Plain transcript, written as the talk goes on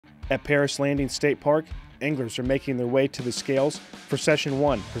At Paris Landing State Park, anglers are making their way to the scales for Session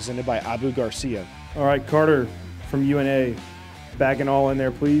 1, presented by Abu Garcia. All right, Carter from UNA, bagging all in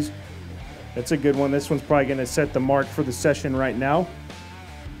there, please. That's a good one. This one's probably going to set the mark for the session right now.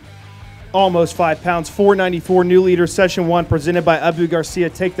 Almost 5 pounds, 494 new leader, Session 1, presented by Abu Garcia.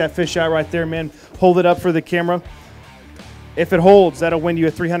 Take that fish out right there, man. Hold it up for the camera. If it holds, that'll win you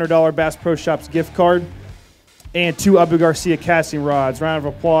a $300 Bass Pro Shops gift card and 2 Abu Garcia casting rods. Round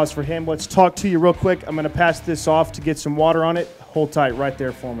of applause for him. Let's talk to you real quick. I'm going to pass this off to get some water on it. Hold tight right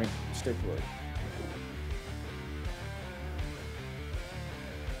there for me. Stick with it.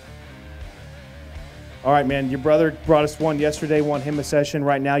 All right, man, your brother brought us one yesterday, won him a session.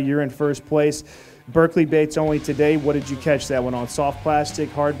 Right now, you're in first place. Berkley baits only today. What did you catch that one on? Soft plastic,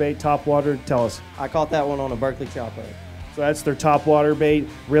 hard bait, top water? Tell us. I caught that one on a Berkley chop bait. So that's their top water bait,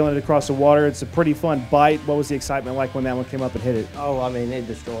 reeling it across the water. It's a pretty fun bite. What was the excitement like when that one came up and hit it? Oh, I mean, it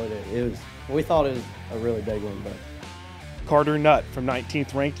destroyed it. We thought it was a really big one, but. Carter Nutt from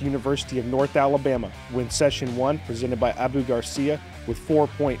 19th ranked University of North Alabama wins Session 1, presented by Abu Garcia, with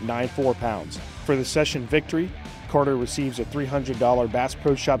 4.94 pounds. For the session victory, Carter receives a $300 Bass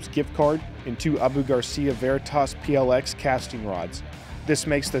Pro Shops gift card and 2 Abu Garcia Veritas PLX casting rods. This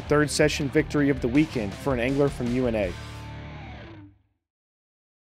makes the 3rd session victory of the weekend for an angler from UNA.